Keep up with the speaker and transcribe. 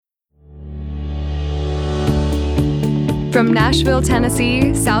From Nashville,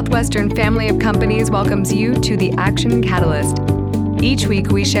 Tennessee, Southwestern Family of Companies welcomes you to the Action Catalyst. Each week,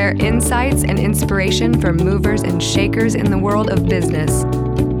 we share insights and inspiration from movers and shakers in the world of business.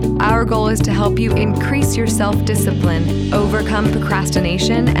 Our goal is to help you increase your self-discipline, overcome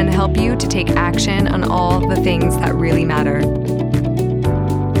procrastination, and help you to take action on all the things that really matter.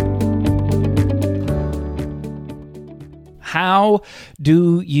 How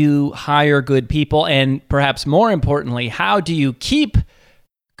do you hire good people? And perhaps more importantly, how do you keep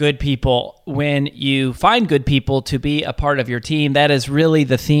good people when you find good people to be a part of your team? That is really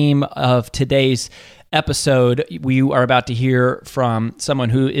the theme of today's episode. We are about to hear from someone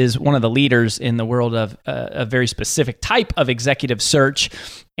who is one of the leaders in the world of a very specific type of executive search.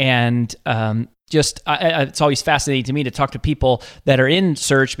 And it's always fascinating to me to talk to people that are in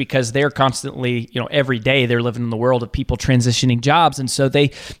search, because they're constantly, every day they're living in the world of people transitioning jobs. And so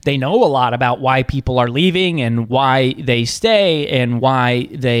they know a lot about why people are leaving and why they stay and why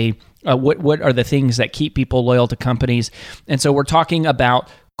they, what are the things that keep people loyal to companies. And so we're talking about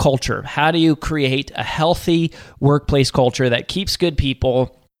culture. How do you create a healthy workplace culture that keeps good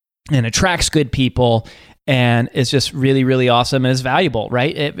people and attracts good people? And it's just really, really awesome and it's valuable,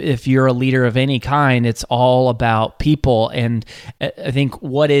 right? If you're a leader of any kind, it's all about people. And I think,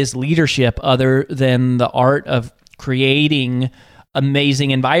 what is leadership other than the art of creating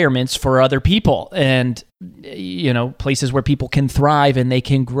amazing environments for other people and, places where people can thrive and they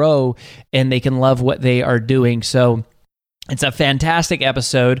can grow and they can love what they are doing. So it's a fantastic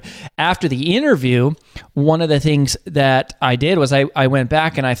episode. After the interview, one of the things that I did was I went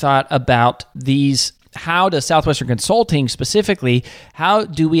back and I thought about these. How does Southwestern Consulting specifically, how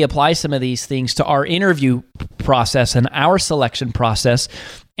do we apply some of these things to our interview process and our selection process?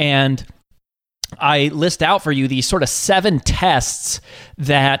 And I list out for you these sort of 7 tests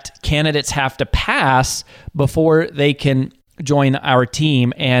that candidates have to pass before they can join our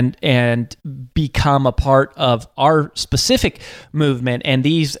team and become a part of our specific movement. And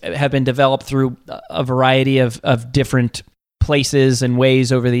these have been developed through a variety of different places and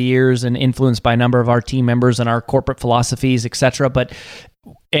ways over the years and influenced by a number of our team members and our corporate philosophies, et cetera. But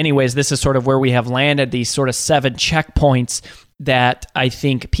anyways, this is sort of where we have landed, these sort of 7 checkpoints that I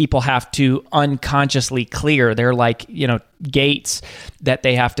think people have to unconsciously clear. They're like, gates that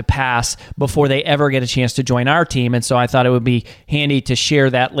they have to pass before they ever get a chance to join our team. And so I thought it would be handy to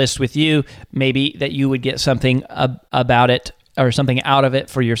share that list with you, maybe that you would get something about it or something out of it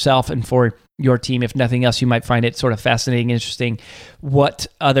for yourself and for your team. If nothing else, you might find it sort of fascinating, interesting what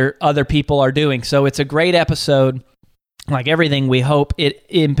other people are doing. So it's a great episode. Like everything, we hope it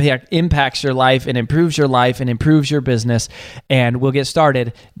impacts your life and improves your life and improves your business. And we'll get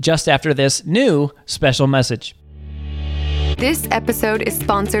started just after this new special message. This episode is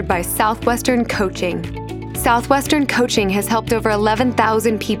sponsored by Southwestern Coaching. Southwestern Coaching has helped over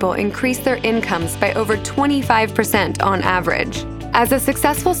 11,000 people increase their incomes by over 25% on average. As a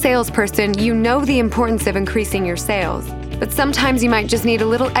successful salesperson, you know the importance of increasing your sales, but sometimes you might just need a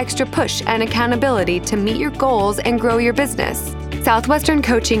little extra push and accountability to meet your goals and grow your business. Southwestern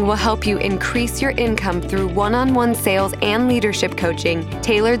Coaching will help you increase your income through one-on-one sales and leadership coaching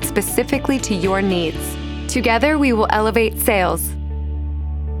tailored specifically to your needs. Together, we will elevate sales.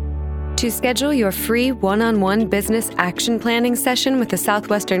 To schedule your free one-on-one business action planning session with a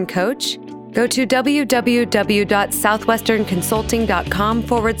Southwestern coach, go to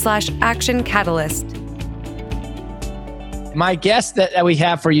www.southwesternconsulting.com/action catalyst. My guest that we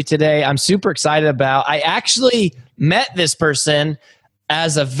have for you today, I'm super excited about. I actually met this person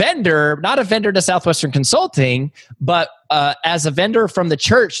as a vendor, not a vendor to Southwestern Consulting, but as a vendor from the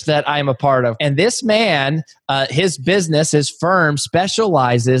church that I'm a part of. And this man, his business, his firm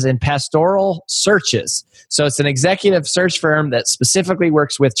specializes in pastoral searches. So it's an executive search firm that specifically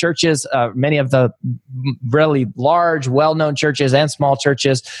works with churches, many of the really large, well-known churches and small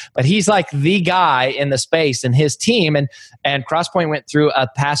churches. But he's like the guy in the space, and his team. And Crosspoint went through a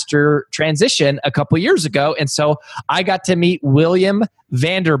pastor transition a couple years ago. And so I got to meet William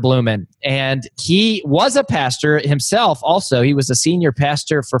Vanderbloemen. And he was a pastor himself also. He was a senior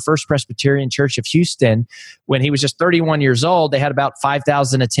pastor for First Presbyterian Church of Houston when he was just 31 years old. They had about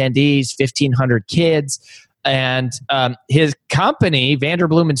 5,000 attendees, 1,500 kids. And his company,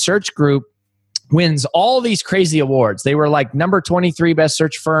 Vanderbloemen Search Group, wins all these crazy awards. They were like number 23 best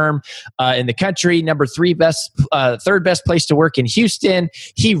search firm in the country, number 3 best, third best place to work in Houston.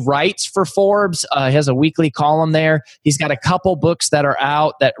 He writes for Forbes. He has a weekly column there. He's got a couple books that are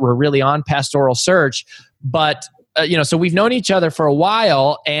out that were really on pastoral search. But so we've known each other for a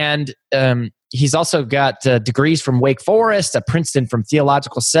while, and he's also got degrees from Wake Forest, a Princeton from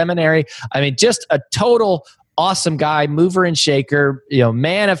Theological Seminary. I mean, just a total awesome guy, mover and shaker,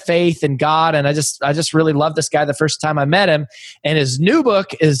 man of faith in God. And I just really loved this guy the first time I met him. And his new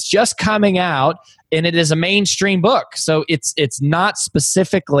book is just coming out, and it is a mainstream book. So it's not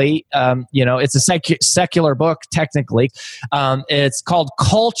specifically, it's a secular book technically. It's called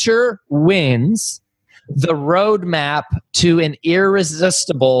Culture Wins: The Roadmap to an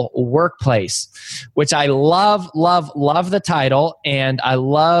Irresistible Workplace, which I love the title. And I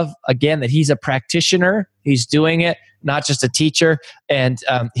love, again, that he's a practitioner. He's doing it, not just a teacher. And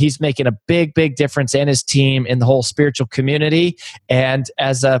he's making a big difference in his team, in the whole spiritual community. And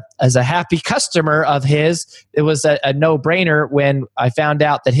as a happy customer of his, it was a no-brainer when I found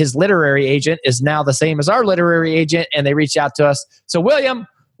out that his literary agent is now the same as our literary agent, and they reached out to us. So William,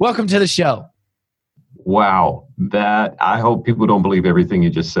 welcome to the show. Wow. I hope people don't believe everything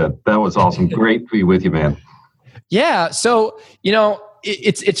you just said. That was awesome. Great to be with you, man. Yeah. So,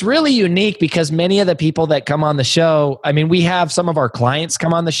 it's really unique because many of the people that come on the show, I mean, we have some of our clients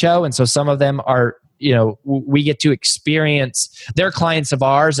come on the show. And so some of them are, we get to experience, they're clients of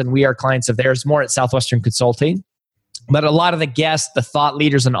ours and we are clients of theirs, more at Southwestern Consulting. But a lot of the guests, the thought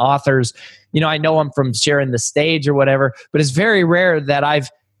leaders and authors, I know them from sharing the stage or whatever, but it's very rare that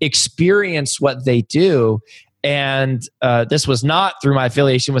I've experience what they do. And this was not through my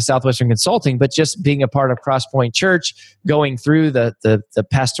affiliation with Southwestern Consulting, but just being a part of Crosspoint Church, going through the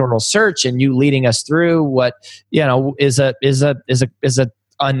pastoral search, and you leading us through what is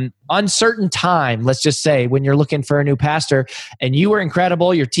an uncertain time. Let's just say when you're looking for a new pastor, and you were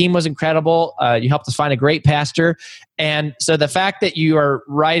incredible, your team was incredible. You helped us find a great pastor, and so the fact that you are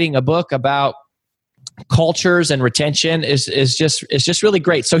writing a book about cultures and retention is just really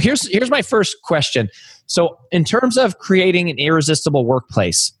great. So here's my first question. So in terms of creating an irresistible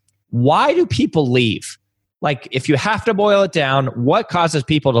workplace, why do people leave? Like, if you have to boil it down, what causes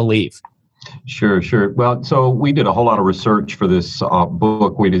people to leave? Sure. Well, so we did a whole lot of research for this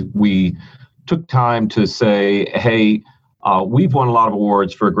book. We took time to say, hey, we've won a lot of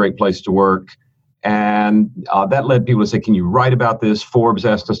awards for a great place to work. And that led people to say, can you write about this? Forbes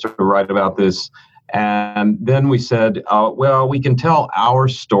asked us to write about this. And then we said, well, we can tell our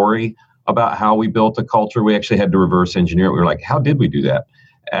story about how we built a culture. We actually had to reverse engineer it. We were like, how did we do that?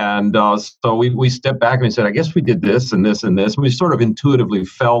 And so we stepped back and we said, I guess we did this and this and this. We sort of intuitively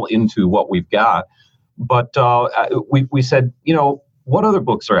fell into what we've got. But we said, what other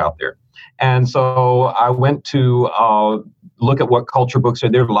books are out there? And so I went to look at what culture books are.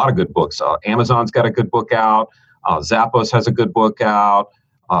 There's a lot of good books. Amazon's got a good book out. Zappos has a good book out.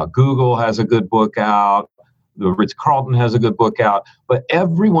 Google has a good book out. The Ritz-Carlton has a good book out. But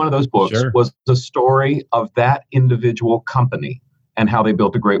every one of those books was the story of that individual company and how they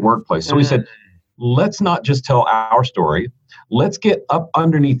built a great workplace. So we said, let's not just tell our story. Let's get up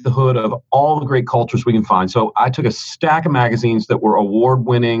underneath the hood of all the great cultures we can find. So I took a stack of magazines that were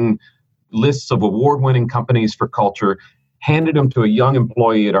award-winning, lists of award-winning companies for culture, handed them to a young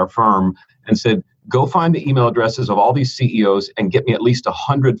employee at our firm and said, go find the email addresses of all these CEOs and get me at least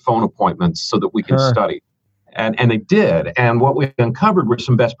 100 phone appointments so that we can study. And they did. And what we uncovered were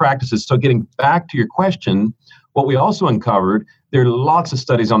some best practices. So getting back to your question, what we also uncovered, there are lots of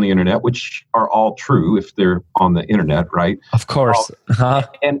studies on the internet, which are all true if they're on the internet, right? Of course.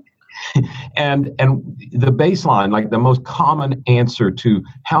 And the baseline, like the most common answer to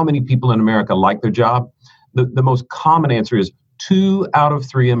how many people in America like their job, the most common answer is 2 out of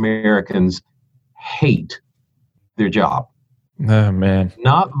 3 Americans hate their job. Oh, man.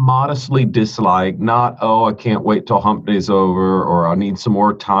 Not modestly dislike, not, oh, I can't wait till hump day's over, or I need some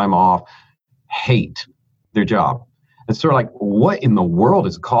more time off. Hate their job. It's sort of like, what in the world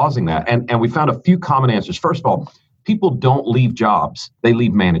is causing that? And we found a few common answers. First of all, people don't leave jobs. They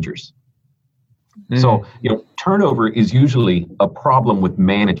leave managers. So, turnover is usually a problem with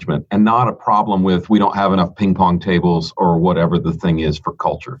management and not a problem with we don't have enough ping pong tables or whatever the thing is for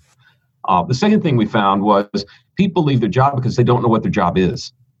culture. The second thing we found was people leave their job because they don't know what their job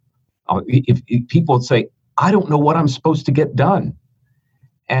is. If people say, I don't know what I'm supposed to get done.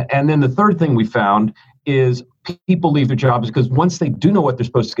 And then the third thing we found is people leave their jobs because once they do know what they're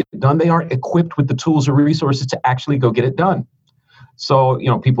supposed to get done, they aren't equipped with the tools or resources to actually go get it done. So,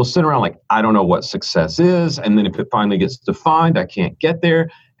 people sit around like, I don't know what success is. And then if it finally gets defined, I can't get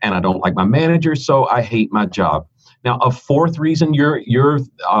there. And I don't like my manager, so I hate my job. Now, a fourth reason you're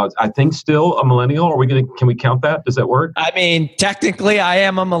I think still a millennial. Can we count that? Does that work? I mean, technically I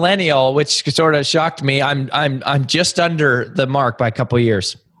am a millennial, which sort of shocked me. I'm just under the mark by a couple of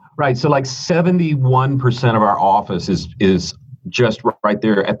years. Right. So like 71% of our office is just right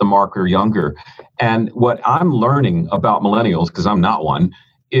there at the mark or younger. And what I'm learning about millennials, because I'm not one,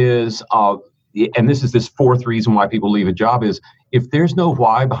 is and this fourth reason why people leave a job is if there's no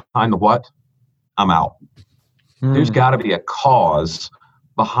why behind the what, I'm out. There's got to be a cause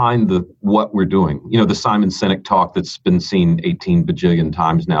behind the what we're doing. The Simon Sinek talk that's been seen 18 bajillion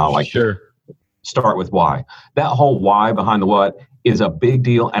times now, like start with why. That whole why behind the what is a big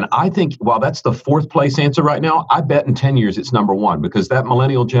deal. And I think while that's the fourth place answer right now, I bet in 10 years it's number one, because that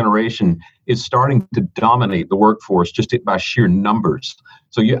millennial generation is starting to dominate the workforce just by sheer numbers.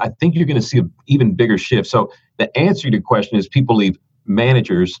 So I think you're going to see an even bigger shift. So the answer to your question is people leave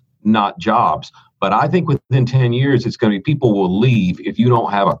managers, not jobs. But I think within 10 years, it's going to be people will leave if you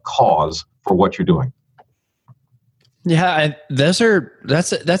don't have a cause for what you're doing. Yeah, that's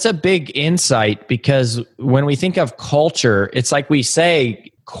a big insight, because when we think of culture, it's like we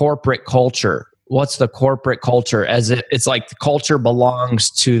say corporate culture. What's the corporate culture? It's like the culture belongs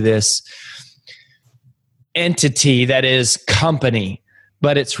to this entity that is company,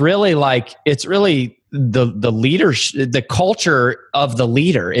 but it's really the leadership, the culture of the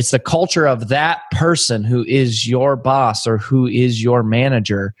leader. It's the culture of that person who is your boss or who is your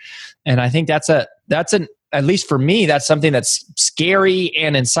manager. And I think that's at least for me, that's something that's scary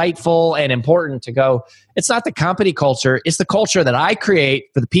and insightful and important to go. It's not the company culture. It's the culture that I create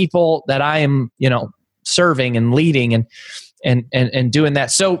for the people that I am, serving and leading and doing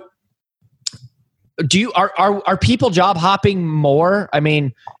that. So are people job hopping more? I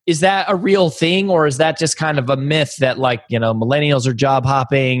mean, is that a real thing, or is that just kind of a myth that millennials are job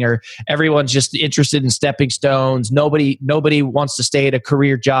hopping, or everyone's just interested in stepping stones? Nobody wants to stay at a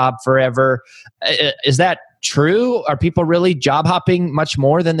career job forever. Is that true? Are people really job hopping much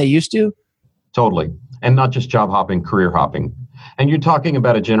more than they used to? Totally. And not just job hopping, career hopping. And you're talking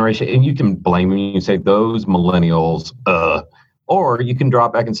about a generation, and you can blame them. You say those millennials, or you can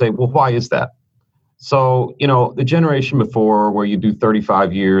drop back and say, well, why is that? So, the generation before, where you do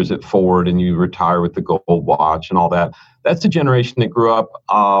 35 years at Ford and you retire with the gold watch and all that, that's a generation that grew up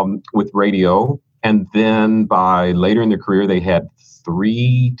with radio. And then by later in their career, they had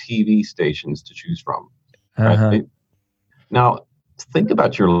 3 TV stations to choose from. Right? Now, think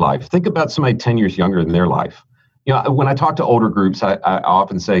about your life. Think about somebody 10 years younger than their life. When I talk to older groups, I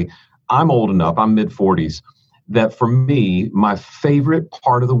often say, I'm old enough, I'm mid-40s, that for me, my favorite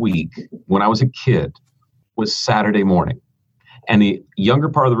part of the week when I was a kid was Saturday morning. And the younger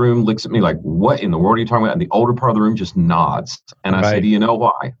part of the room looks at me like, what in the world are you talking about? And the older part of the room just nods. And I say, do you know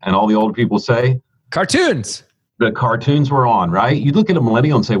why? And all the older people say, cartoons. The cartoons were on, right? You look at a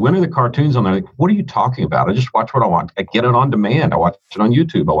millennial and say, when are the cartoons on? They're like, what are you talking about? I just watch what I want. I get it on demand. I watch it on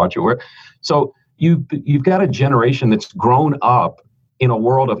YouTube. I watch it where. So you've got a generation that's grown up in a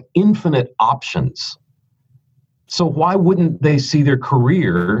world of infinite options. So why wouldn't they see their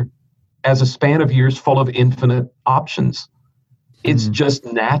career as a span of years full of infinite options? It's just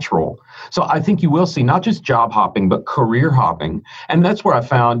natural. So I think you will see not just job hopping, but career hopping. And that's where I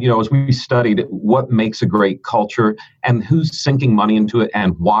found, as we studied what makes a great culture and who's sinking money into it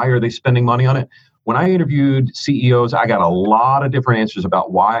and why are they spending money on it. When I interviewed CEOs, I got a lot of different answers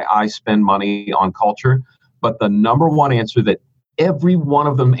about why I spend money on culture. But the number one answer that every one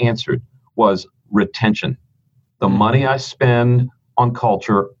of them answered was retention. The money I spend on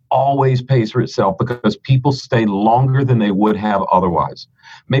culture always pays for itself because people stay longer than they would have otherwise.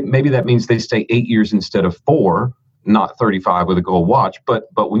 Maybe that means they stay 8 years instead of 4, not 35 with a gold watch. But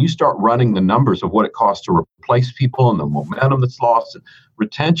when you start running the numbers of what it costs to replace people and the momentum that's lost,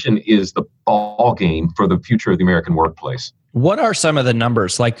 retention is the ball game for the future of the American workplace. What are some of the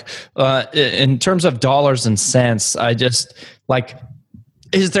numbers? In terms of dollars and cents,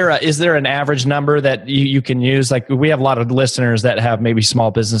 Is there an average number that you can use? Like, we have a lot of listeners that have maybe small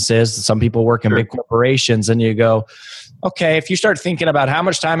businesses. Some people work in big corporations, and you go, okay, if you start thinking about how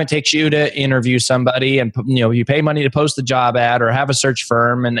much time it takes you to interview somebody, and you pay money to post the job ad or have a search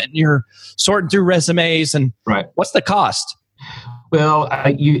firm, and you're sorting through resumes, and what's the cost? Well,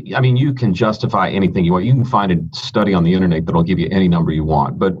 you can justify anything you want. You can find a study on the internet that'll give you any number you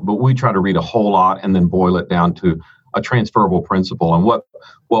want, but we try to read a whole lot and then boil it down to a transferable principle. And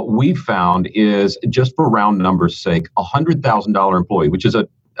what we found is, just for round numbers' sake, $100,000 employee, which is a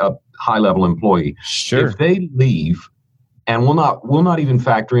high-level employee, if they leave, and we'll not even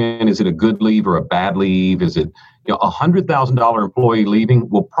factor in, is it a good leave or a bad leave? Is it $100,000 employee leaving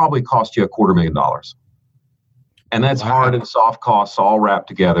will probably cost you $250,000. And that's hard and soft costs all wrapped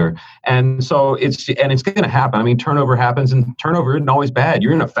together. And so it's going to happen. I mean, turnover happens, and turnover isn't always bad.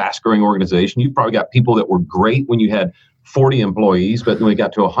 You're in a fast growing organization. You've probably got people that were great when you had 40 employees, but when we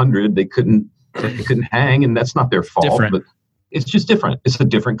got to 100, they couldn't hang, and that's not their fault. Different. But It's just different. It's a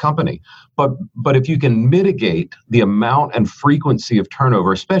different company. But if you can mitigate the amount and frequency of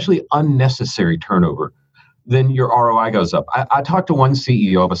turnover, especially unnecessary turnover, then your ROI goes up. I talked to one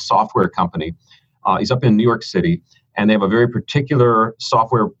CEO of a software company. He's up in New York City, and they have a very particular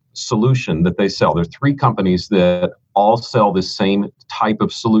software solution that they sell. There are 3 companies that all sell the same type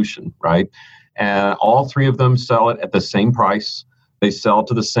of solution, right? And all 3 of them sell it at the same price. They sell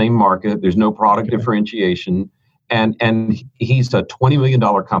to the same market. There's no product differentiation. And he's a $20 million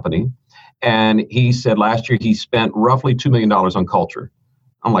company. And he said last year he spent roughly $2 million on culture.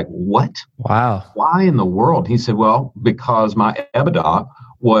 I'm like, what? Wow. Why in the world? He said, well, because my EBITDA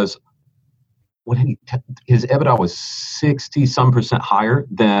was, his EBITDA was 60-some% higher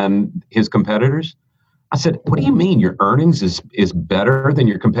than his competitors. I said, what do you mean your earnings is better than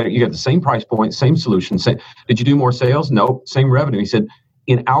your competitor? You got the same price point, same solution. Did you do more sales? No, same revenue. He said,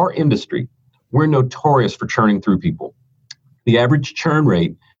 in our industry, we're notorious for churning through people. The average churn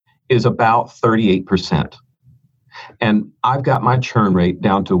rate is about 38%. And I've got my churn rate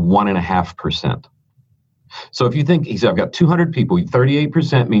down to 1.5%. So if you think, he said, I've got 200 people,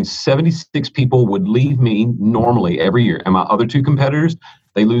 38% means 76 people would leave me normally every year. And my other 2 competitors,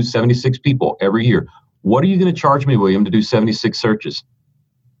 they lose 76 people every year. What are you going to charge me, William, to do 76 searches?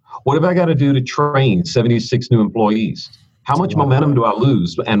 What have I got to do to train 76 new employees? How much momentum do I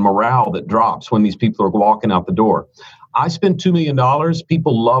lose and morale that drops when these people are walking out the door? I spend $2 million.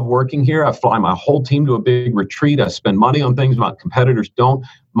 People love working here. I fly my whole team to a big retreat. I spend money on things my competitors don't.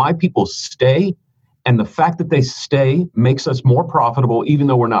 My people stay. And the fact that they stay makes us more profitable, even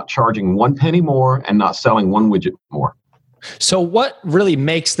though we're not charging 1 penny more and not selling 1 widget more. So what really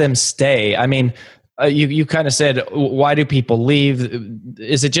makes them stay? I mean, you kind of said, why do people leave?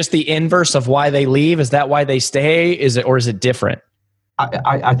 Is it just the inverse of why they leave? Is that why they stay? Or is it different?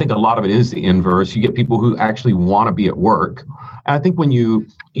 I think a lot of it is the inverse. You get people who actually want to be at work. And I think when you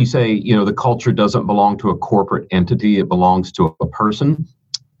say, the culture doesn't belong to a corporate entity, it belongs to a person.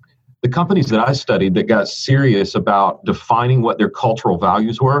 The companies that I studied that got serious about defining what their cultural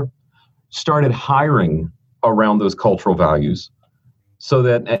values were started hiring around those cultural values. So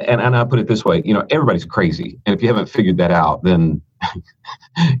that, and I put it this way, everybody's crazy. And if you haven't figured that out, then,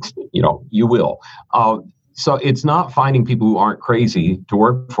 you will. So it's not finding people who aren't crazy to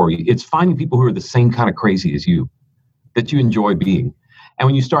work for you. It's finding people who are the same kind of crazy as you, that you enjoy being. And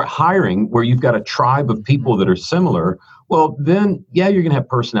when you start hiring where you've got a tribe of people that are similar, well, then, yeah, you're going to have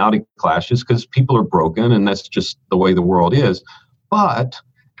personality clashes because people are broken and that's just the way the world is. But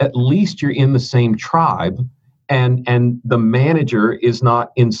at least you're in the same tribe and the manager is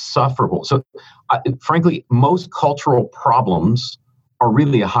not insufferable. So frankly, most cultural problems are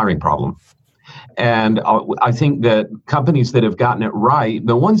really a hiring problem. And I think that companies that have gotten it right,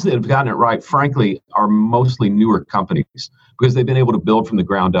 the ones that have gotten it right, frankly, are mostly newer companies because they've been able to build from the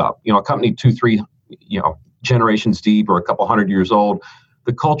ground up. A company 2-3, generations deep or a couple hundred years old,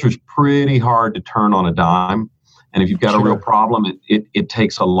 the culture's pretty hard to turn on a dime. And if you've got a real problem, it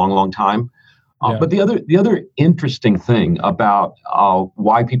takes a long, long time. But the other interesting thing about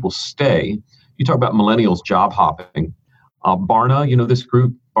why people stay, you talk about millennials job hopping. Barna, this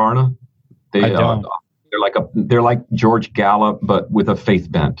group, Barna? They're like George Gallup, but with a faith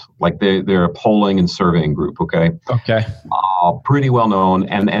bent. Like they're a polling and surveying group. Okay. Pretty well known,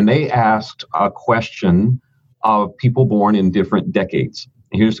 and they asked a question of people born in different decades.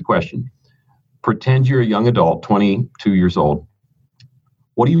 Here's the question: pretend you're a young adult, 22 years old.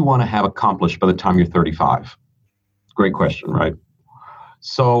 What do you want to have accomplished by the time you're 35? Great question, right?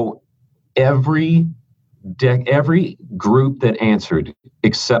 So every group that answered,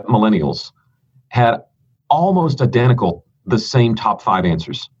 except millennials, had almost identical, the same top 5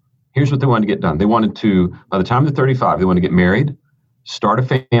 answers. Here's what they wanted to get done. They wanted to, by the time they're 35, they want to get married, start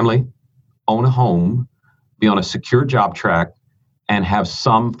a family, own a home, be on a secure job track, and have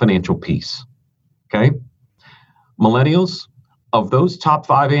some financial peace. Okay? Millennials, of those top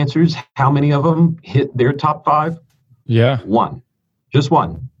 5 answers, how many of them hit their top 5? Yeah. 1. Just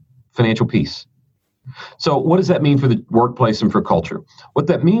 1. Financial peace. So what does that mean for the workplace and for culture? What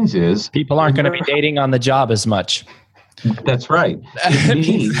that means is people aren't going to be dating on the job as much. That's right.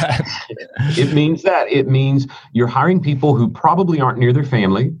 It means that. It means you're hiring people who probably aren't near their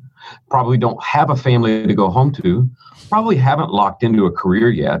family, probably don't have a family to go home to, probably haven't locked into a career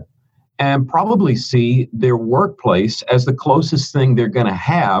yet, and probably see their workplace as the closest thing they're going to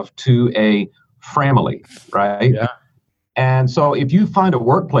have to a family, right? Yeah. And so if you find a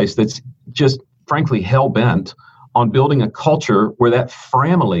workplace that's just frankly hell-bent on building a culture where that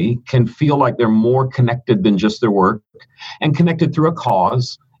family can feel like they're more connected than just their work and connected through a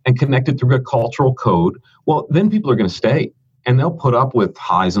cause and connected through a cultural code, well, then people are going to stay. and they'll put up with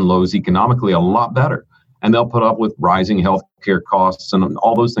highs and lows economically a lot better. And they'll put up with rising healthcare costs and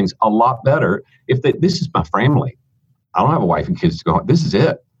all those things a lot better if this is my family. I don't have a wife and kids to go, this is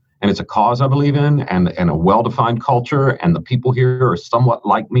it. And it's a cause I believe in and a well-defined culture. And the people here are somewhat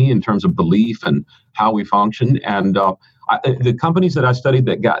like me in terms of belief and how we function. And the companies that I studied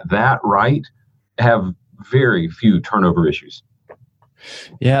that got that right have very few turnover issues.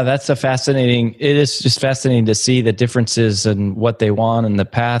 Yeah, it is just fascinating to see the differences in what they want and the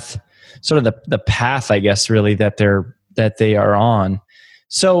path, sort of the path, I guess, really that they are on.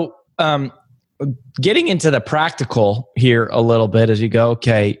 So, getting into the practical here a little bit as you go,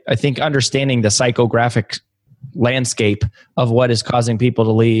 okay, I think understanding the psychographic landscape of what is causing people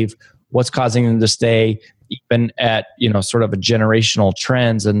to leave, what's causing them to stay, even at, sort of a generational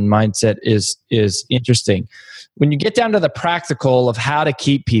trends and mindset is interesting. When you get down to the practical of how to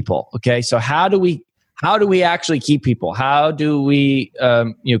keep people, okay, so how do we actually keep people? How do we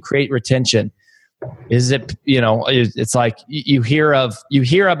create retention? Is it, it's like you hear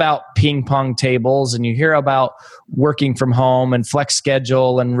about ping pong tables and you hear about working from home and flex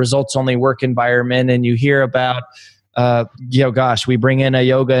schedule and results only work environment, and you hear about we bring in a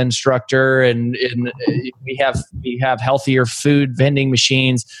yoga instructor and we have healthier food vending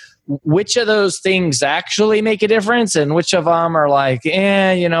machines. Which of those things actually make a difference, and which of them are like,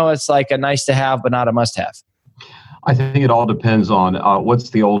 it's like a nice to have but not a must have? I think it all depends on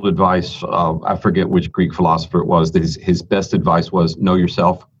what's the old advice. I forget which Greek philosopher it was. His best advice was know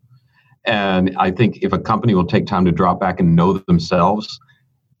yourself. And I think if a company will take time to drop back and know themselves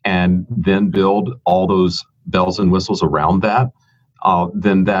and then build all those bells and whistles around that,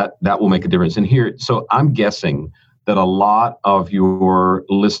 then that will make a difference. And here, so I'm guessing that a lot of your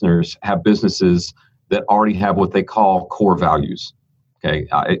listeners have businesses that already have what they call core values. Okay,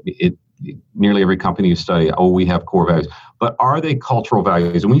 nearly every company you study, we have core values. But are they cultural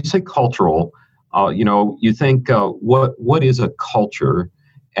values? And when you say cultural, you think what is a culture?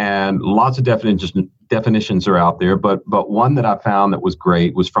 And lots of definitions are out there. But one that I found that was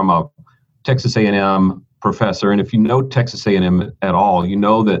great was from a Texas A&M professor. And if you know Texas A&M at all, you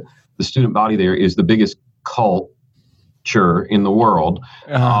know that the student body there is the biggest culture in the world.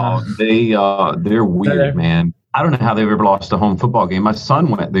 They're weird, man. I don't know how they've ever lost a home football game. My son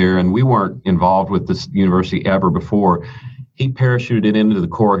went there, and we weren't involved with this university ever before. He parachuted into the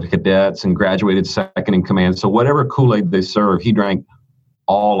Corps of Cadets and graduated second in command. So whatever Kool-Aid they serve, he drank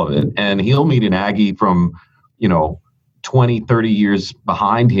all of it. And he'll meet an Aggie from, 20, 30 years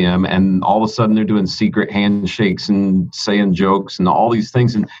behind him, and all of a sudden they're doing secret handshakes and saying jokes and all these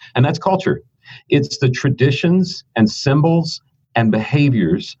things. And that's culture. It's the traditions and symbols and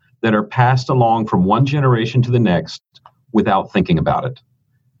behaviors that are passed along from one generation to the next without thinking about it.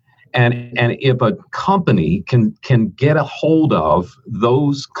 And if a company can get a hold of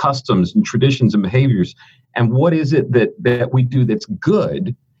those customs and traditions and behaviors, and what is it that we do that's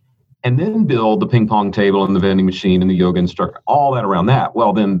good, and then build the ping pong table and the vending machine and the yoga instructor, all that around that,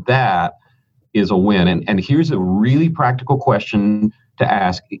 well, then that is a win. And here's a really practical question to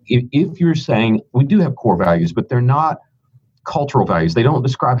ask. If you're saying we do have core values, but they're not cultural values, they don't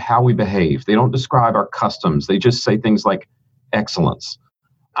describe how we behave, they don't describe our customs, they just say things like excellence.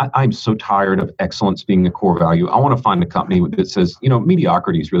 I'm so tired of excellence being a core value. I want to find a company that says,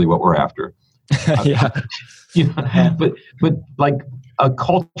 mediocrity is really what we're after. Yeah. But like a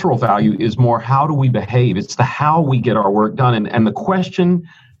cultural value is more how do we behave? It's the how we get our work done. And the question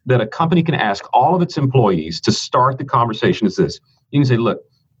that a company can ask all of its employees to start the conversation is this. You can say, look,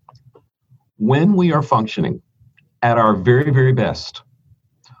 when we are functioning at our very, very best,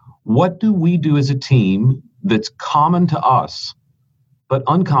 what do we do as a team that's common to us, but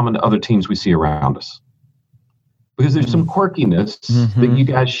uncommon to other teams we see around us? Because there's some quirkiness that you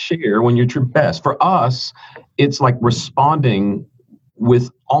guys share when you're at your best. For us, it's like responding with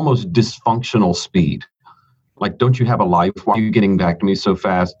almost dysfunctional speed. Like, don't you have a life? Why are you getting back to me so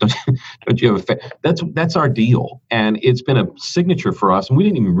fast? Don't you have that's our deal. And it's been a signature for us. And we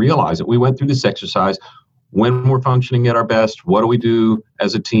didn't even realize it. We went through this exercise. When we're functioning at our best, what do we do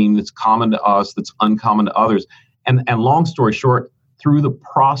as a team that's common to us, that's uncommon to others? And long story short, through the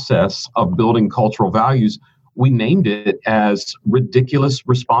process of building cultural values, we named it as ridiculous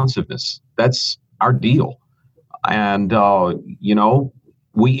responsiveness. That's our deal. And,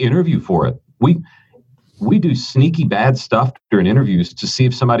 we interview for it. We do sneaky bad stuff during interviews to see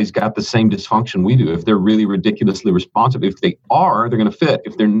if somebody's got the same dysfunction we do. If they're really ridiculously responsive, if they are, they're going to fit.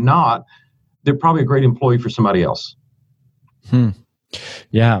 If they're not, they're probably a great employee for somebody else.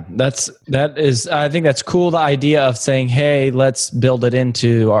 Yeah, I think that's cool. The idea of saying, hey, let's build it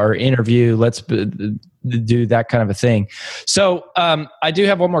into our interview. Let's do that kind of a thing. So I do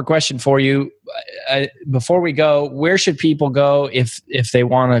have one more question for you. Before we go, where should people go if they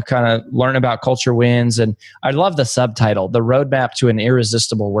want to kind of learn about Culture Wins? And I love the subtitle, The Roadmap to an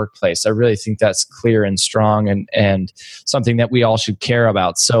Irresistible Workplace. I really think that's clear and strong and something that we all should care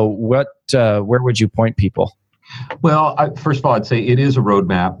about. So where would you point people? Well, first of all, I'd say it is a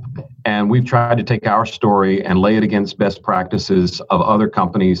roadmap, and we've tried to take our story and lay it against best practices of other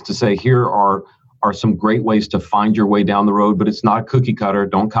companies to say, here are some great ways to find your way down the road, but it's not a cookie cutter.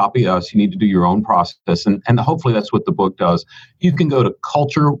 Don't copy us. You need to do your own process. And hopefully that's what the book does. You can go to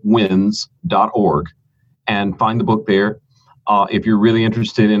culturewins.org and find the book there. If you're really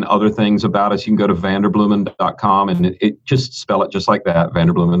interested in other things about us, you can go to vanderbloemen.com and it just spell it just like that,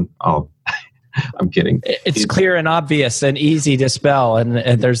 Vanderbloemen. I'm kidding. It's clear and obvious and easy to spell, and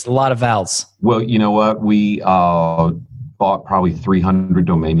there's a lot of vowels. Well, you know what? We bought probably 300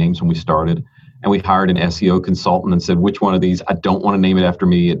 domain names when we started, and we hired an SEO consultant and said, which one of these? I don't want to name it after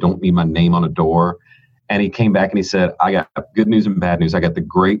me. I don't need my name on a door. And he came back and he said, I got good news and bad news. I got the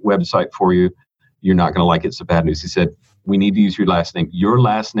great website for you. You're not going to like it. So bad news. He said, we need to use your last name. Your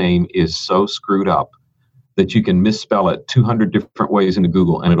last name is so screwed up that you can misspell it 200 different ways into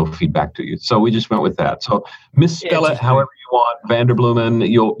Google and it'll feed back to you. So we just went with that. So misspell it however you want. Vanderbloemen,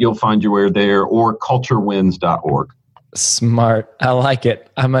 you'll find your way there, or culturewins.org. Smart. I like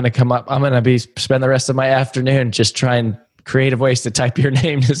it. I'm going to spend the rest of my afternoon just trying creative ways to type your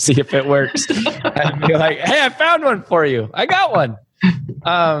name to see if it works. And be like, hey, I found one for you. I got one.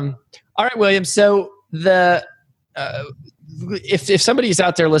 All right, William. So if somebody's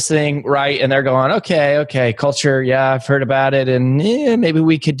out there listening, right, and they're going, okay, culture, yeah, I've heard about it, and maybe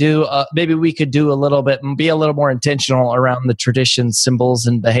we could do a little bit and be a little more intentional around the traditions, symbols,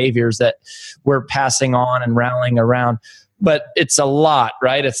 and behaviors that we're passing on and rallying around. But it's a lot,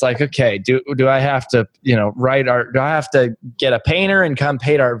 right? It's like, okay, do I have to, do I have to get a painter and come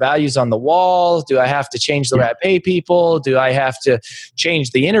paint our values on the wall? Do I have to change the way I pay people? Do I have to change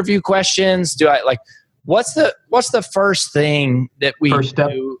the interview questions? What's the first thing that we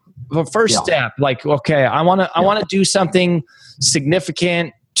do? The first step, like, okay, I want to do something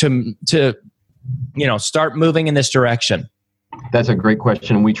significant to start moving in this direction. That's a great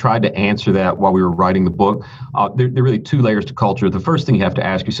question. We tried to answer that while we were writing the book. There are really two layers to culture. The first thing you have to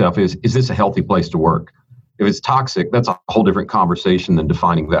ask yourself is this a healthy place to work? If it's toxic, that's a whole different conversation than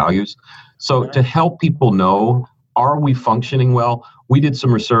defining values. So to help people know, are we functioning well? We did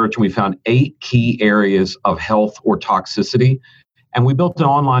some research and we found 8 key areas of health or toxicity, and we built an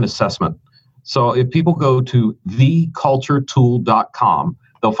online assessment. So if people go to theculturetool.com,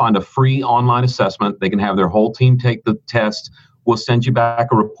 they'll find a free online assessment. They can have their whole team take the test. We'll send you back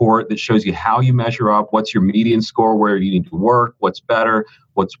a report that shows you how you measure up, what's your median score, where you need to work, what's better,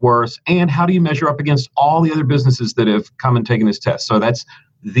 what's worse, and how do you measure up against all the other businesses that have come and taken this test. So that's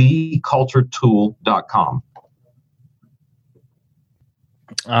theculturetool.com.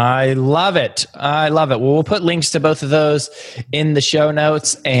 I love it. Well, we'll put links to both of those in the show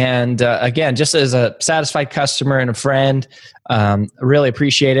notes. And again, just as a satisfied customer and a friend, really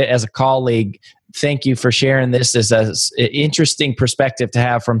appreciate it. As a colleague, thank you for sharing this as an interesting perspective to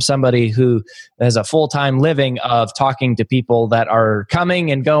have from somebody who has a full-time living of talking to people that are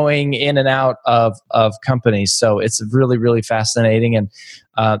coming and going in and out of companies. So it's really, really fascinating. And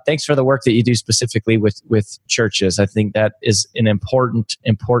thanks for the work that you do specifically with churches. I think that is an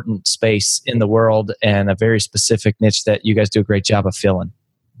important space in the world and a very specific niche that you guys do a great job of filling.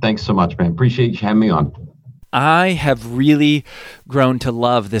 Thanks so much, man. Appreciate you having me on. I have really grown to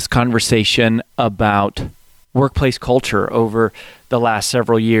love this conversation about workplace culture over the last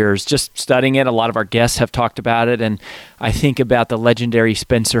several years. Just studying it, a lot of our guests have talked about it, and I think about the legendary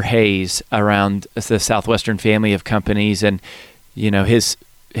Spencer Hayes around the Southwestern family of companies, and he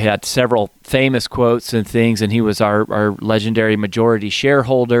had several famous quotes and things, and he was our legendary majority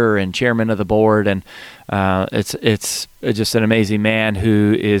shareholder and chairman of the board, and it's just an amazing man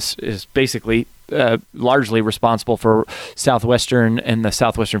who is basically largely responsible for Southwestern and the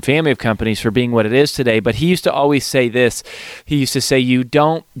Southwestern family of companies for being what it is today. But he used to always say this. He used to say, you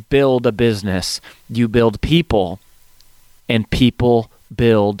don't build a business, you build people, and people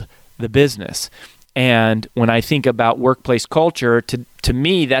build the business. And when I think about workplace culture, to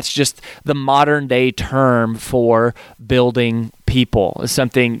me, that's just the modern day term for building people. It's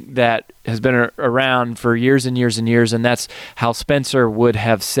something that has been around for years and years and years, and that's how Spencer would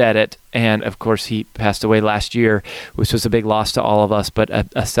have said it. And of course, he passed away last year, which was a big loss to all of us, but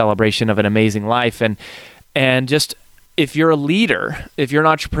a celebration of an amazing life. And just if you're a leader, if you're an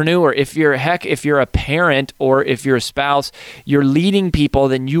entrepreneur, if you're a parent, or if you're a spouse, you're leading people,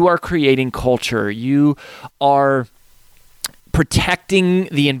 then you are creating culture. You are protecting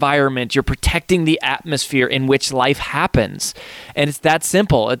the environment. You're protecting the atmosphere in which life happens. And it's that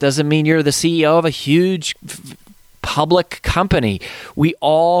simple. It doesn't mean you're the CEO of a huge public company. We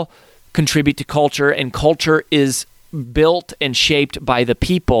all contribute to culture, and culture is built and shaped by the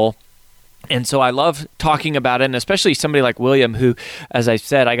people. And so I love talking about it, and especially somebody like William, who, as I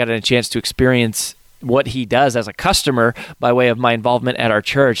said, I got a chance to experience what he does as a customer by way of my involvement at our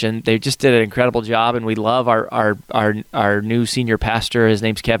church, and they just did an incredible job. And we love our new senior pastor. His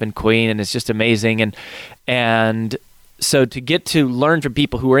name's Kevin Queen, and it's just amazing. And so to get to learn from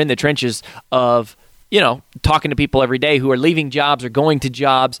people who are in the trenches of, talking to people every day who are leaving jobs or going to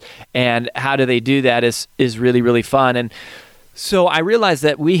jobs, and how do they do that is really, really fun. And so I realized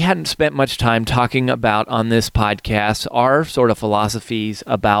that we hadn't spent much time talking about on this podcast our sort of philosophies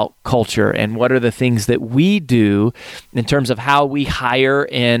about culture and what are the things that we do in terms of how we hire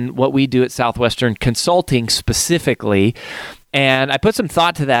and what we do at Southwestern Consulting specifically. And I put some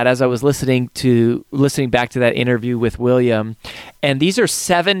thought to that as I was listening back to that interview with William. And these are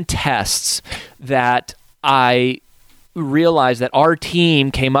 7 tests that I realized that our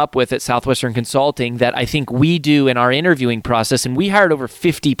team came up with at Southwestern Consulting that I think we do in our interviewing process. And we hired over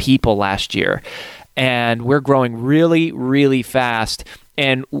 50 people last year, and we're growing really, really fast.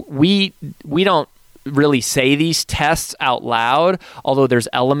 And we don't really say these tests out loud, although there's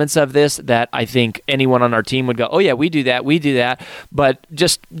elements of this that I think anyone on our team would go, oh yeah, we do that. But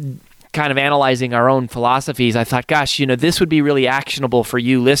just kind of analyzing our own philosophies, I thought, gosh, this would be really actionable for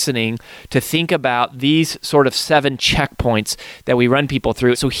you listening to think about these sort of 7 checkpoints that we run people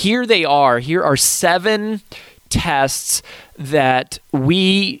through. So here they are. Here are 7 tests that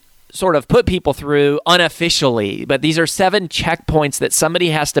we sort of put people through unofficially, but these are 7 checkpoints that somebody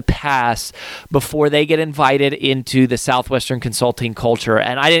has to pass before they get invited into the Southwestern Consulting culture.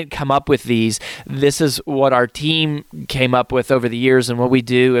 And I didn't come up with these. This is what our team came up with over the years, and what we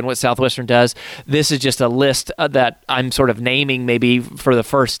do and what Southwestern does. This is just a list that I'm sort of naming maybe for the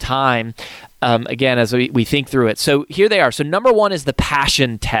first time, again, as we think through it. So here they are. So number 1 is the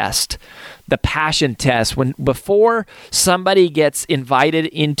passion test. The passion test. Before somebody gets invited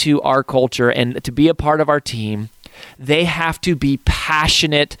into our culture and to be a part of our team, they have to be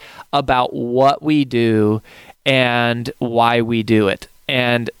passionate about what we do and why we do it.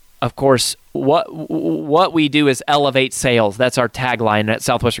 And of course, what we do is elevate sales. That's our tagline at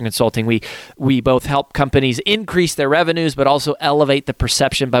Southwestern Consulting. We both help companies increase their revenues, but also elevate the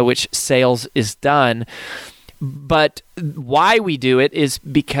perception by which sales is done. But why we do it is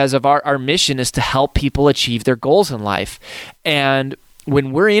because of our mission is to help people achieve their goals in life. And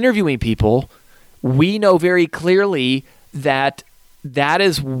when we're interviewing people, we know very clearly that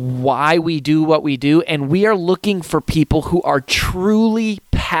is why we do what we do. And we are looking for people who are truly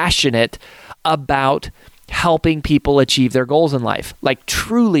passionate about helping people achieve their goals in life, like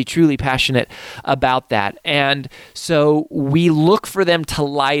truly, truly passionate about that. And so we look for them to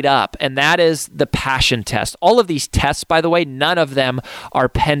light up, and that is the passion test. All of these tests, by the way, none of them are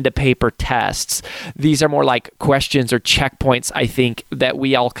pen to paper tests. These are more like questions or checkpoints, I think, that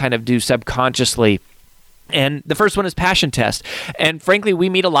we all kind of do subconsciously. And the first one is passion test. And frankly, we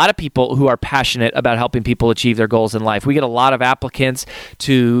meet a lot of people who are passionate about helping people achieve their goals in life. We get a lot of applicants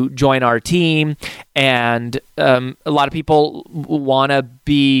to join our team, and a lot of people want to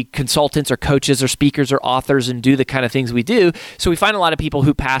be consultants or coaches or speakers or authors and do the kind of things we do. So we find a lot of people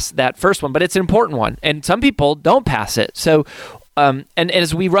who pass that first one, but it's an important one. And some people don't pass it. So and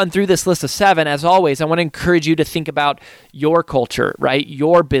as we run through this list of 7, as always, I want to encourage you to think about your culture, right?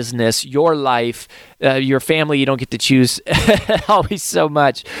 Your business, your life, your family. You don't get to choose always so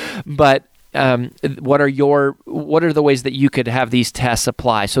much, but what are the ways that you could have these tests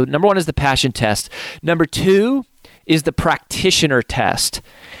apply? So number 1 is the passion test. Number 2 is the practitioner test.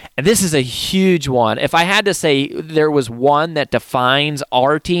 And this is a huge one. If I had to say there was one that defines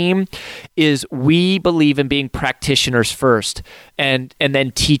our team, is we believe in being practitioners first, and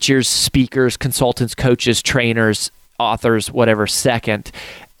then teachers, speakers, consultants, coaches, trainers, authors, whatever, second.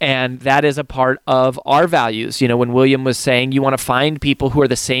 And that is a part of our values. When William was saying you want to find people who are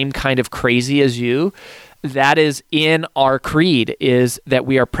the same kind of crazy as you, that is in our creed, is that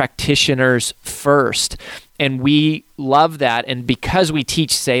we are practitioners first. And we love that. And because we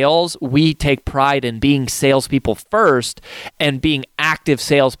teach sales, we take pride in being salespeople first and being active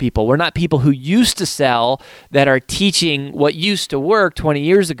salespeople. We're not people who used to sell that are teaching what used to work 20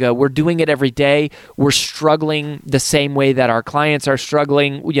 years ago. We're doing it every day. We're struggling the same way that our clients are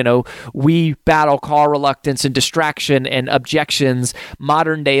struggling. We battle call reluctance and distraction and objections,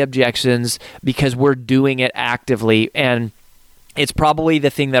 modern day objections, because we're doing it actively. And it's probably the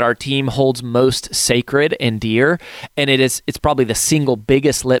thing that our team holds most sacred and dear, and it's probably the single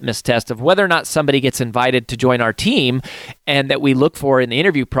biggest litmus test of whether or not somebody gets invited to join our team, and that we look for in the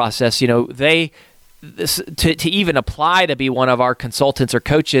interview process. To even apply to be one of our consultants or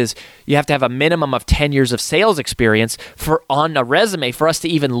coaches, you have to have a minimum of 10 years of sales experience on a resume for us to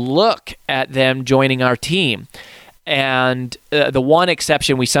even look at them joining our team. And the one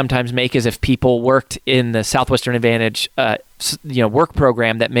exception we sometimes make is if people worked in the Southwestern Advantage work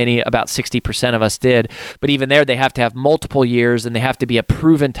program that about 60% of us did. But even there, they have to have multiple years and they have to be a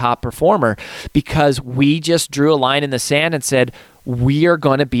proven top performer, because we just drew a line in the sand and said, we are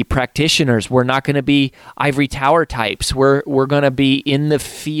going to be practitioners. We're not going to be ivory tower types. We're going to be in the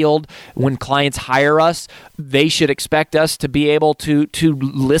field. When clients hire us, they should expect us to be able to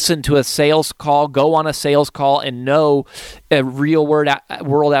listen to a sales call, go on a sales call, and know a real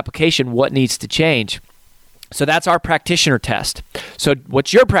world application what needs to change. So that's our practitioner test. So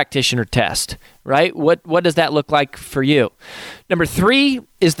what's your practitioner test, right? What does that look like for you? Number 3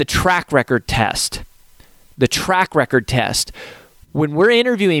 is the track record test. The track record test. When we're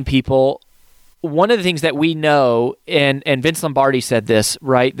interviewing people, one of the things that we know, and Vince Lombardi said this,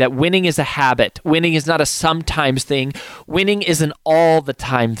 right, that winning is a habit. Winning is not a sometimes thing. Winning is an all the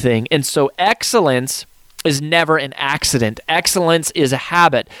time thing. And so excellence is never an accident. Excellence is a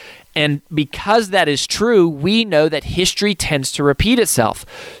habit. And because that is true, we know that history tends to repeat itself.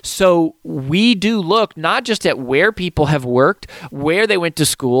 So we do look not just at where people have worked, where they went to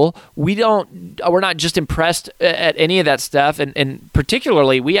school. We're not just impressed at any of that stuff. And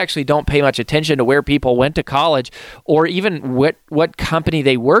particularly, we actually don't pay much attention to where people went to college or even what company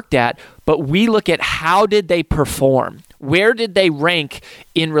they worked at. But we look at how did they perform? Where did they rank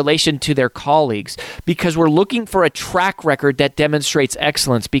in relation to their colleagues? Because we're looking for a track record that demonstrates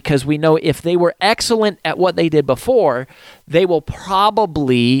excellence, because we know if they were excellent at what they did before, they will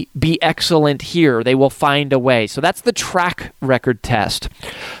probably be excellent here. They will find a way. So that's the track record test.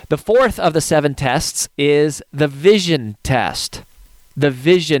 The 4th of the 7 tests is the vision test. The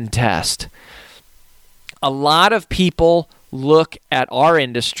vision test. A lot of people look at our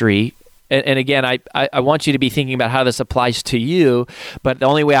industry, and again, I want you to be thinking about how this applies to you, but the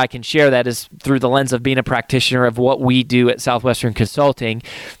only way I can share that is through the lens of being a practitioner of what we do at Southwestern Consulting,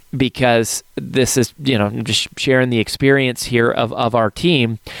 because this is, just sharing the experience here of our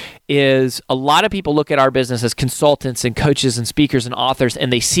team, is a lot of people look at our business as consultants and coaches and speakers and authors,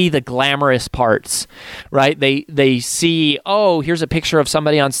 and they see the glamorous parts, right? They see, oh, here's a picture of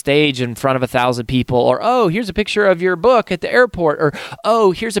somebody on stage in front of 1,000 people, or, oh, here's a picture of your book at the airport, or,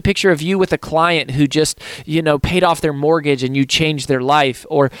 oh, here's a picture of you with a client who just, paid off their mortgage and you changed their life,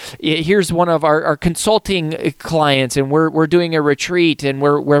 or here's one of our consulting clients and we're doing a retreat and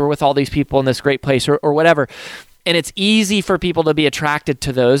we're with all these people in this great place, or whatever. And it's easy for people to be attracted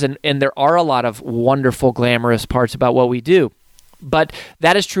to those, and there are a lot of wonderful, glamorous parts about what we do. But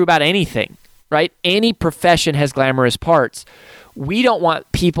that is true about anything, right? Any profession has glamorous parts. We don't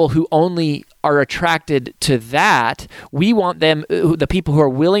want people who only are attracted to that. We want them, the people who are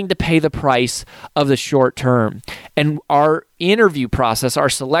willing to pay the price of the short term. And our interview process, our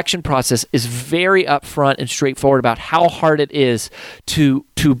selection process, is very upfront and straightforward about how hard it is to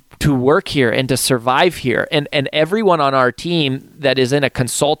work here and to survive here. And everyone on our team that is in a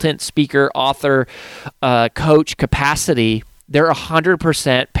consultant, speaker, author, coach capacity, they're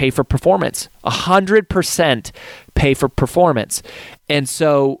 100% pay for performance. 100% pay for performance. And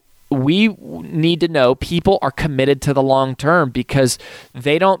so we need to know people are committed to the long term, because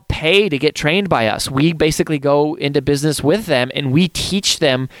they don't pay to get trained by us. We basically go into business with them and we teach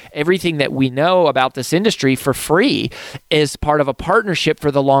them everything that we know about this industry for free as part of a partnership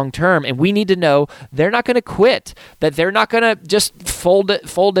for the long term. And we need to know they're not going to quit, that they're not going to just fold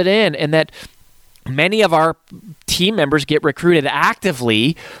it in, and that many of our team members get recruited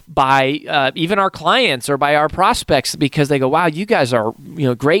actively by even our clients or by our prospects, because they go, wow, you guys are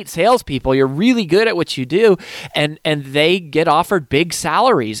great salespeople. You're really good at what you do. And they get offered big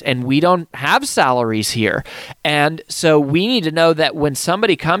salaries, and we don't have salaries here. And so we need to know that when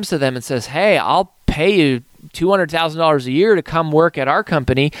somebody comes to them and says, hey, I'll pay you $200,000 a year to come work at our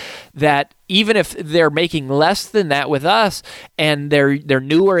company, that even if they're making less than that with us and they're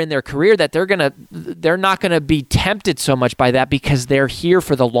newer in their career, that they're not gonna be tempted so much by that because they're here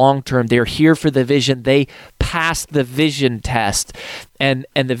for the long term. They're here for the vision. They passed the vision test. And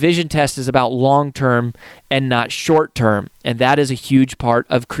the vision test is about long term and not short term. And that is a huge part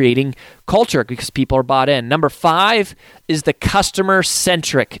of creating culture because people are bought in. Number 5 is the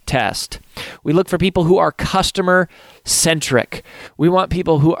customer-centric test. We look for people who are customer-centric. We want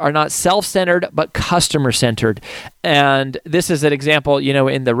people who are not self-centered, but customer-centered. And this is an example,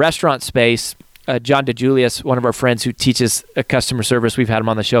 in the restaurant space. John DeJulius, one of our friends who teaches customer service, we've had him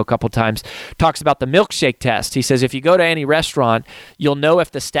on the show a couple times, talks about the milkshake test. He says if you go to any restaurant, you'll know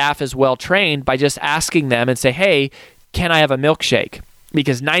if the staff is well trained by just asking them and say, hey, can I have a milkshake?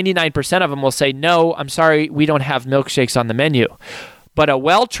 Because 99% of them will say, no, I'm sorry, we don't have milkshakes on the menu. But a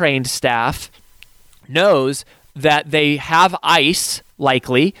well-trained staff knows that they have ice,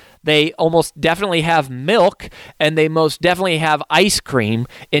 likely. They almost definitely have milk, and they most definitely have ice cream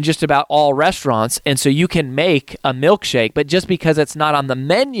in just about all restaurants. And so you can make a milkshake, but just because it's not on the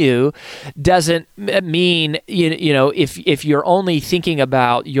menu doesn't mean, if you're only thinking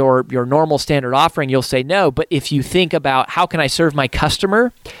about your normal standard offering, you'll say no. But if you think about how can I serve my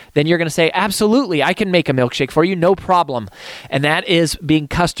customer, then you're going to say, absolutely, I can make a milkshake for you, no problem. And that is being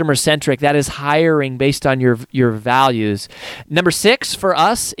customer-centric. That is hiring based on your values. Number 6 for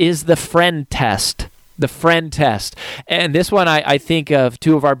us is the friend test. The friend test. And this one, I think of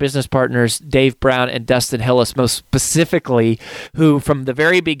 2 of our business partners, Dave Brown and Dustin Hillis, most specifically, who from the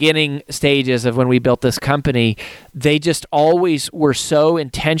very beginning stages of when we built this company, they just always were so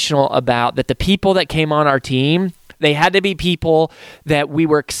intentional about that the people that came on our team, they had to be people that we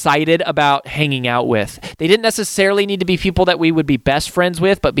were excited about hanging out with. They didn't necessarily need to be people that we would be best friends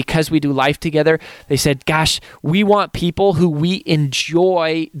with, but because we do life together, they said, gosh, we want people who we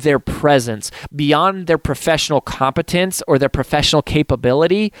enjoy their presence. Beyond their professional competence or their professional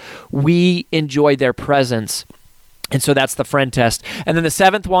capability, we enjoy their presence. And so that's the friend test. And then the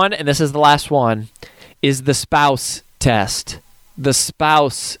 7th one, and this is the last one, is the spouse test. The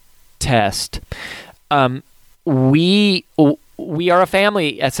spouse test. We are a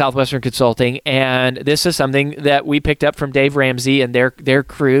family at Southwestern Consulting, and this is something that we picked up from Dave Ramsey and their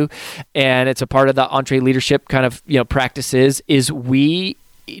crew, and it's a part of the EntreLeadership kind of practices. Is we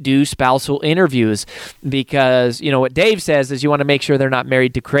do spousal interviews because what Dave says is you want to make sure they're not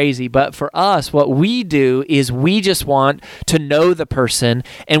married to crazy, but for us what we do is we just want to know the person,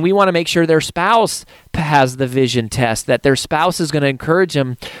 and we want to make sure their spouse has the vision test, that their spouse is going to encourage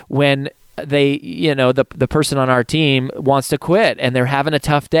them when they, the person on our team wants to quit and they're having a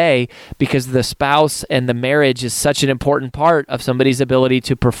tough day, because the spouse and the marriage is such an important part of somebody's ability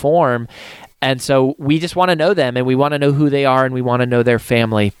to perform. And so we just want to know them, and we want to know who they are, and we want to know their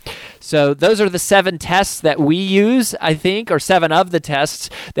family. So those are the 7 tests that we use, I think, or 7 of the tests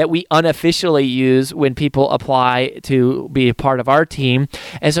that we unofficially use when people apply to be a part of our team.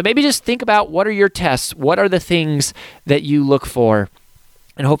 And so maybe just think about, what are your tests? What are the things that you look for?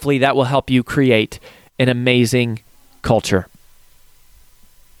 And hopefully that will help you create an amazing culture.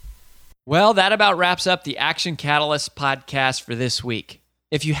 Well, that about wraps up the Action Catalyst podcast for this week.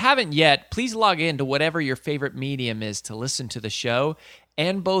 If you haven't yet, please log in to whatever your favorite medium is to listen to the show,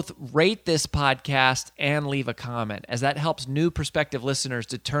 and both rate this podcast and leave a comment, as that helps new prospective listeners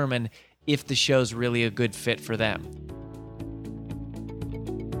determine if the show's really a good fit for them.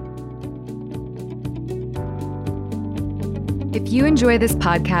 If you enjoy this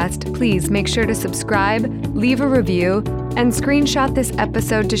podcast, please make sure to subscribe, leave a review, and screenshot this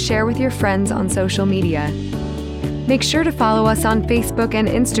episode to share with your friends on social media. Make sure to follow us on Facebook and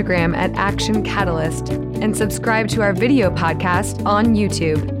Instagram at Action Catalyst, and subscribe to our video podcast on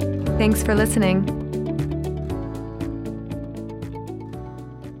YouTube. Thanks for listening.